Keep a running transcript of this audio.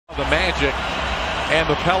The Magic and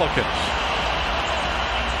the Pelicans.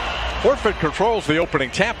 Horford controls the opening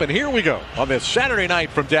tap, and here we go on this Saturday night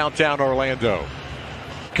from downtown Orlando.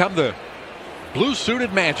 Come the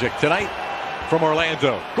blue-suited Magic tonight from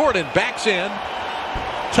Orlando. Gordon backs in.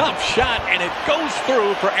 Tough shot, and it goes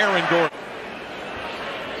through for Aaron Gordon.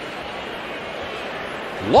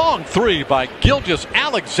 Long three by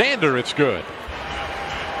Gilgeous-Alexander. It's good.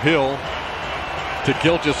 Hill to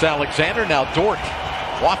Gilgeous-Alexander. Now Dort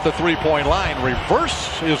off the three-point line.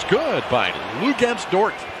 Reverse is good by Luguentz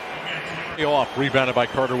Dort. Off, rebounded by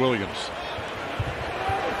Carter Williams.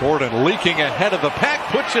 Gordon leaking ahead of the pack,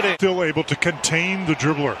 puts it in. Still able to contain the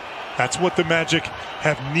dribbler. That's what the Magic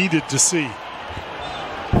have needed to see.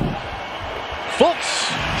 Fultz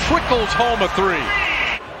trickles home a three.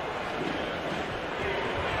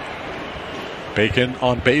 Bacon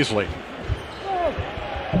on Bazley.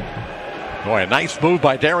 Boy, a nice move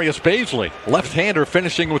by Darius Bazley. Left-hander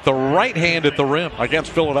finishing with the right hand at the rim against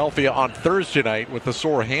Philadelphia on Thursday night with the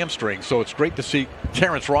sore hamstring. So it's great to see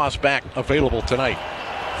Terrence Ross back available tonight.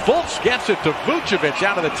 Fultz gets it to Vucevic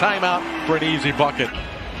out of the timeout for an easy bucket.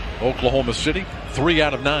 Oklahoma City, 3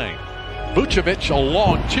 out of 9. Vucevic a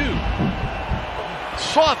long 2.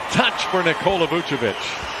 Soft touch for Nikola Vucevic.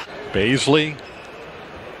 Bazley.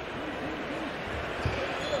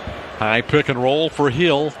 High pick and roll for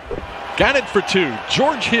Hill. Got it for 2.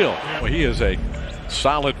 George Hill. Well, he is a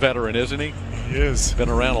solid veteran, isn't he? He is. Been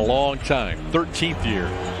around a long time. 13th year.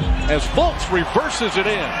 As Fultz reverses it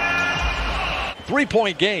in.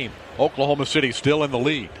 3-point game. Oklahoma City still in the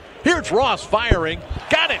lead. Here's Ross firing.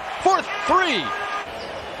 Got it for 3.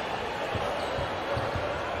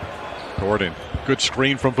 Gordon. Good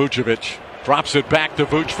screen from Vucevic. Drops it back to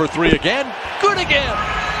Vuce for 3 again. Good again.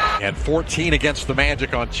 And 14 against the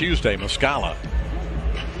Magic on Tuesday. Muscala.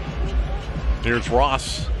 Here's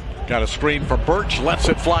Ross. Got a screen from Birch. Lets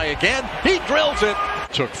it fly again. He drills it.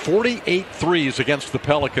 Took 48 threes against the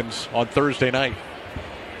Pelicans on Thursday night.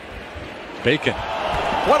 Bacon.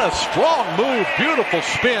 What a strong move. Beautiful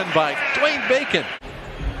spin by Dwayne Bacon.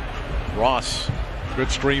 Ross.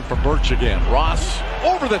 Good screen from Birch again. Ross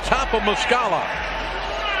over the top of Muscala.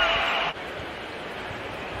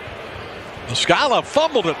 Muscala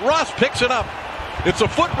fumbled it. Ross picks it up. It's a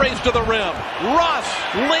foot race to the rim. Ross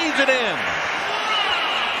lays it in.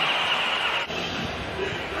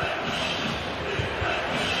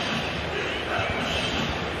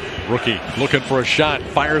 Rookie looking for a shot.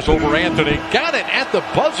 Fires over Anthony. Got it at the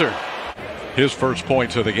buzzer. His first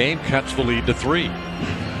points of the game cuts the lead to 3.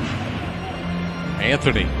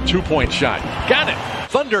 Anthony, 2-point shot. Got it.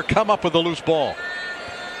 Thunder come up with a loose ball.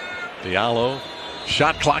 Diallo.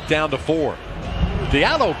 Shot clock down to 4.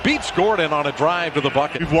 Diallo beats Gordon on a drive to the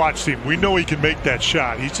bucket. We've watched him. We know he can make that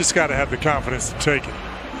shot. He's just got to have the confidence to take it.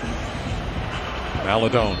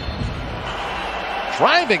 Maladone.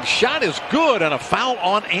 Driving shot is good, and a foul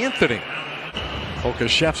on Anthony.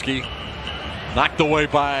 Okashevsky knocked away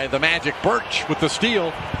by the Magic. Birch with the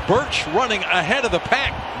steal. Birch running ahead of the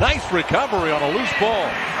pack. Nice recovery on a loose ball,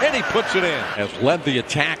 and he puts it in. Has led the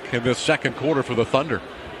attack in this second quarter for the Thunder.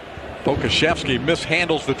 Okashevsky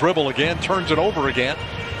mishandles the dribble again, turns it over again.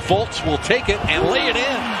 Fultz will take it and lay it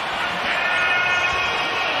in.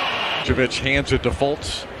 Vucevic hands it to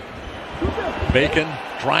Fultz. Bacon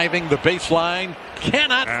driving the baseline.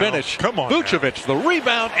 Cannot finish. Come on. Vucevic, the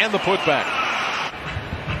rebound and the putback.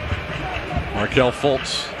 Markelle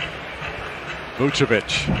Fultz.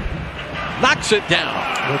 Vucevic knocks it down.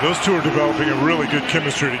 Well, those two are developing a really good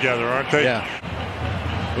chemistry together, aren't they? Yeah.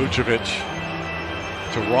 Vucevic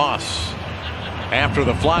to Ross. After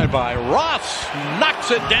the flyby, Ross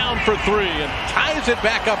knocks it down for 3 and ties it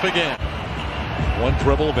back up again. One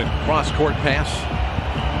dribble, then cross-court pass.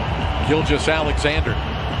 Gilgeous-Alexander.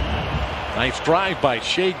 Nice drive by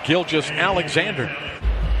Shai Gilgeous-Alexander.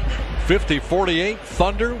 50-48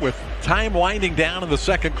 Thunder with time winding down in the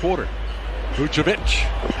second quarter. Vucevic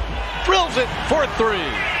drills it for 3.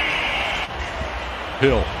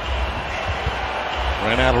 Hill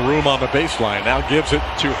ran out of room on the baseline. Now gives it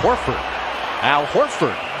to Horford. Al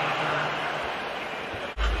Horford.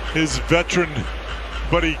 His veteran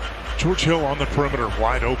buddy George Hill on the perimeter,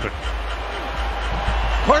 wide open.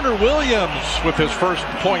 Carter Williams with his first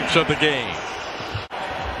points of the game.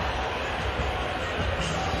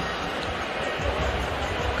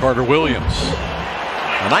 Carter Williams.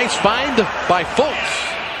 A nice find by Fultz.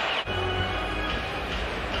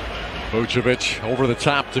 Vucevic over the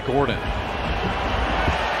top to Gordon.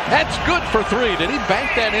 That's good for 3. Did he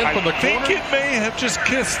bank that in from the corner? I think it may have just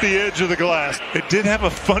kissed the edge of the glass. It did have a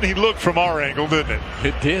funny look from our angle, didn't it?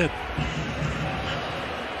 It did.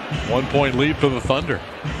 1-point lead for the Thunder.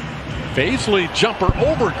 Baisley jumper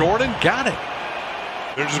over Gordon. Got it.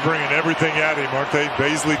 They're just bringing everything at him, aren't they?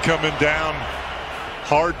 Baisley coming down.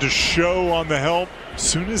 Hard to show on the help. As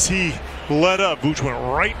soon as he let up, Vooch went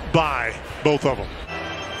right by both of them.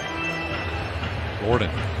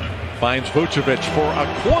 Gordon finds Vucevic for a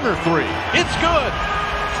corner three. It's good.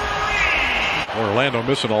 Orlando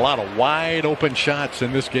missing a lot of wide open shots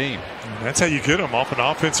in this game. And that's how you get them, off an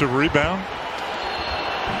offensive rebound.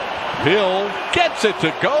 Hill gets it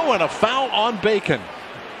to go, and a foul on Bacon.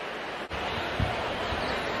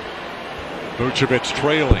 Vucevic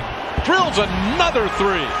trailing. Drills another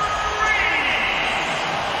three.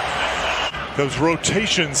 Those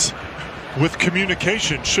rotations with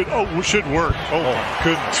communication should work. Oh my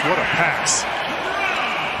goodness, what a pass.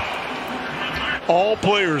 All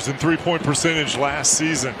players in three-point percentage last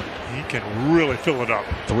season. He can really fill it up.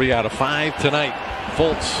 3 out of 5 tonight.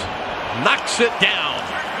 Fultz knocks it down.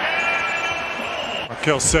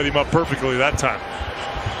 Markelle set him up perfectly that time.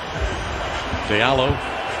 Diallo.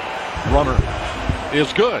 Runner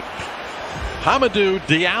is good. Hamidou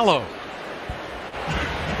Diallo.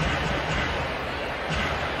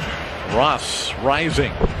 Ross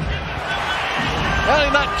rising. Well,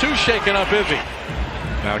 he's not too shaken up, is he?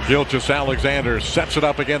 Now Gilgeous-Alexander sets it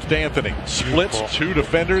up against Anthony. Splits 2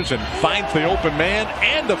 defenders and finds the open man,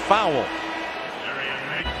 and a foul.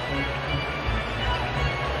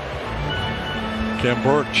 Khem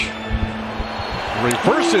Birch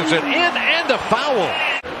reverses it in, and a foul.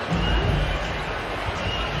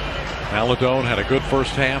 Maledon had a good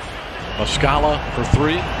first half. Muscala for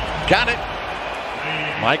 3. Got it.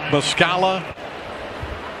 Mike Muscala.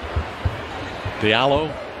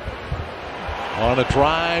 Diallo on a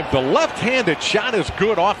drive. The left-handed shot is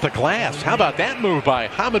good off the glass. How about that move by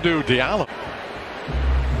Hamidou Diallo?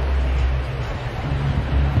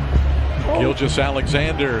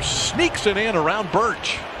 Gilgeous-Alexander sneaks it in around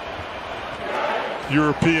Birch.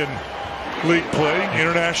 European League play,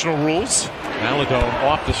 international rules. Maledon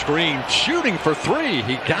off the screen, shooting for 3.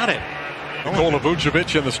 He got it. Nikola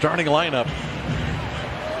Vucevic in the starting lineup.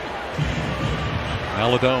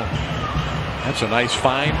 Maledon. That's a nice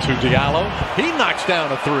find to Diallo. He knocks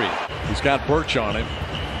down a 3. He's got Birch on him,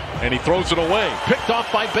 and he throws it away. Picked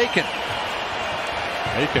off by Bacon.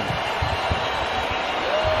 Bacon.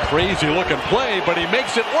 Crazy looking play, but he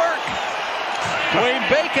makes it work. Dwayne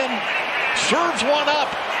Bacon serves one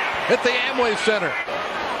up at the Amway Center.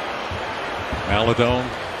 Maledon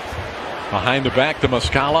behind the back to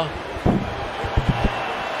Muscala.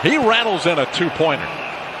 He rattles in a 2-pointer.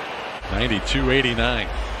 92-89.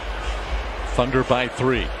 Thunder by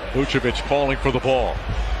 3. Vucevic calling for the ball.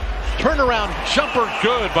 Turnaround jumper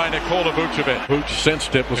good by Nikola Vucevic. Vuce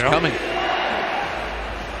sensed it was coming.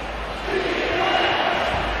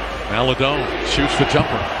 Maledon shoots the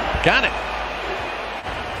jumper. Got it.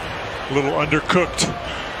 A little undercooked.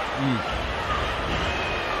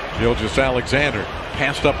 Gilgeous-Alexander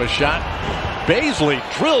passed up a shot. Baisley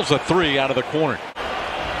drills a 3 out of the corner.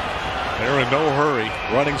 They're in no hurry,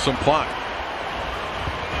 running some clock.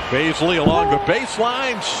 Baisley along the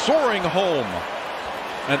baseline, soaring home.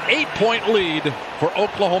 An 8-point lead for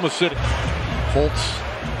Oklahoma City. Fultz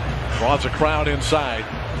draws a crowd inside.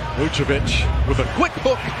 Vucevic with a quick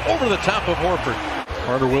hook over the top of Horford.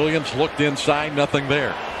 Carter Williams looked inside, nothing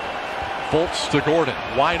there. Fultz to Gordon,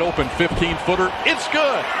 wide open 15-footer. It's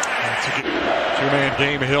good. Two-man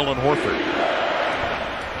game, Hill and Horford.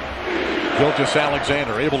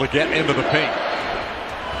 Gilgeous-Alexander able to get into the paint.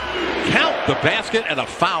 Count the basket, and a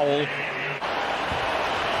foul.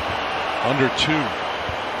 Under 2.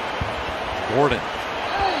 Gordon.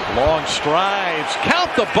 Long strides.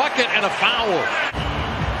 Count the bucket, and a foul.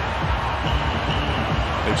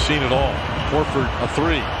 They've seen it all. Horford a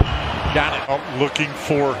 3. Got it. Looking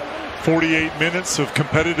for 48 minutes of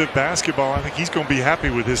competitive basketball. I think he's going to be happy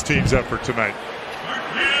with his team's effort tonight.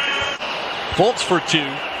 Fultz for 2.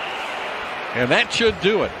 And that should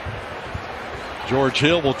do it. George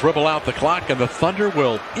Hill will dribble out the clock, and the Thunder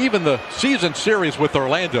will even the season series with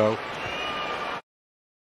Orlando